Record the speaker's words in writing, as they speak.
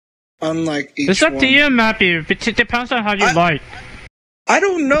unlike each It's up one. to you, Matthew. It depends on how you like. I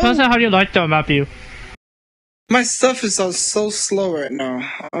don't know. Depends on how you like, though, Matthew. My stuff is so slow right now.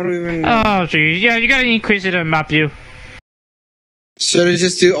 I don't even know. Oh, geez. Yeah, you gotta increase it, Matthew. Should I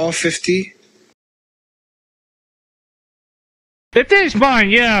just do all 50? If this is fine,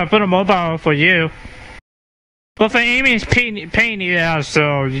 yeah, put a mobile for you. But for Amy, it's pain in the ass,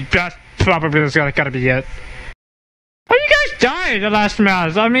 so that's probably gotta be it. Oh, you guys died the last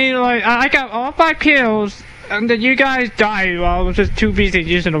match. I mean, like, I got all 5 kills, and then you guys died while I was just too busy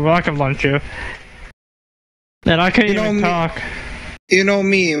using a rocket launcher. And I couldn't even talk. You know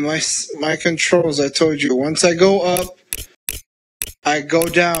me, my controls, I told you. Once I go up, I go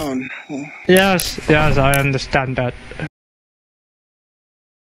down. Yes, I understand that.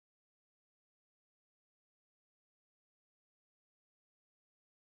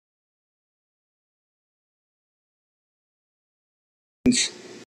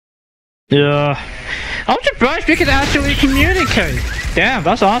 Yeah. I'm surprised we could actually communicate. Damn,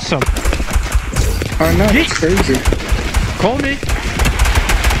 that's awesome. I know, it's crazy. Call me.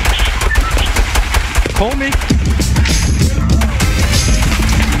 Call me.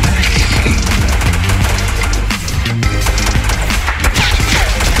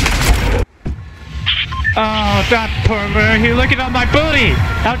 Oh, that pervert. You're looking at my booty.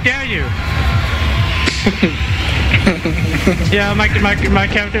 How dare you? Yeah, my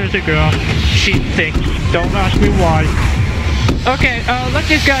character is a girl. She's thick. Don't ask me why. Okay, let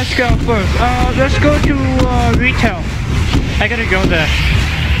these guys go first. Let's go to retail. I gotta go there.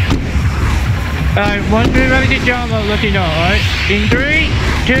 Alright, once we're ready to jump, I'll let you know, alright? In 3,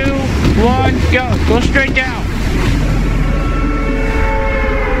 2, 1, go! Go straight down!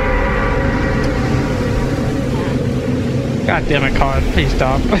 God damn it, car. Please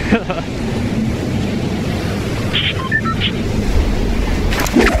stop.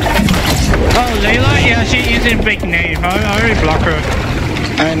 Oh, Layla? Yeah, she is a big name. I already blocked her.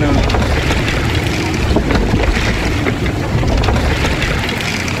 I know.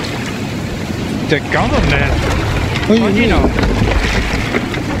 The government? What do you know?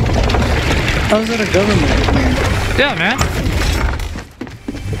 How's that a government, man? Yeah, man.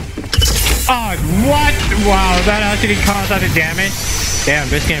 Oh, what? Wow, that actually caused that damage? Damn,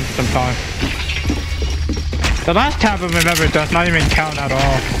 this game for some fun. The last tab I remember does not even count at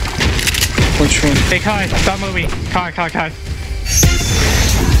all. Which one? Hey, Kai, stop moving. Kai.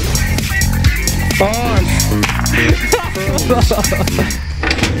 Oh,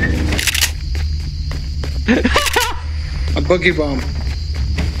 a boogie bomb.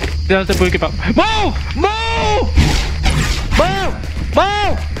 There's a boogie bomb. Move!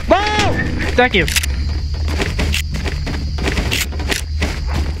 Thank you.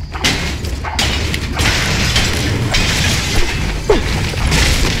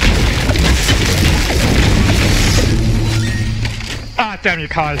 Ah, damn you,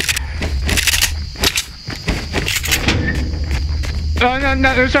 Kai. Oh, no,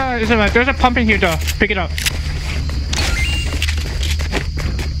 there's a pump in here, though. Pick it up.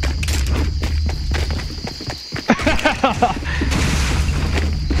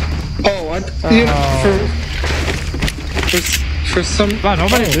 Oh, what? You know, for some... Wow,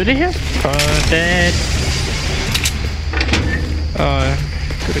 nobody did it here? Dead.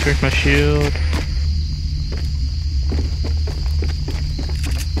 Gotta drink my shield.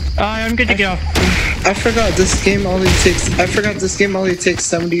 I'm good to go. I forgot this game only takes 50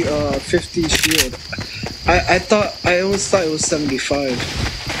 shield. I always thought it was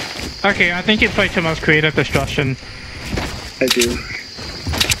 75. Okay, I think you play too much creative destruction. I do.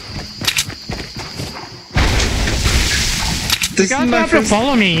 You guys have to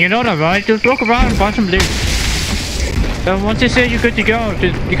follow me, you know that, right? Just look around and find some loot. Once you say you're good to go,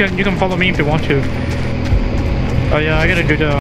 you can follow me if you want to. Oh yeah, I gotta do the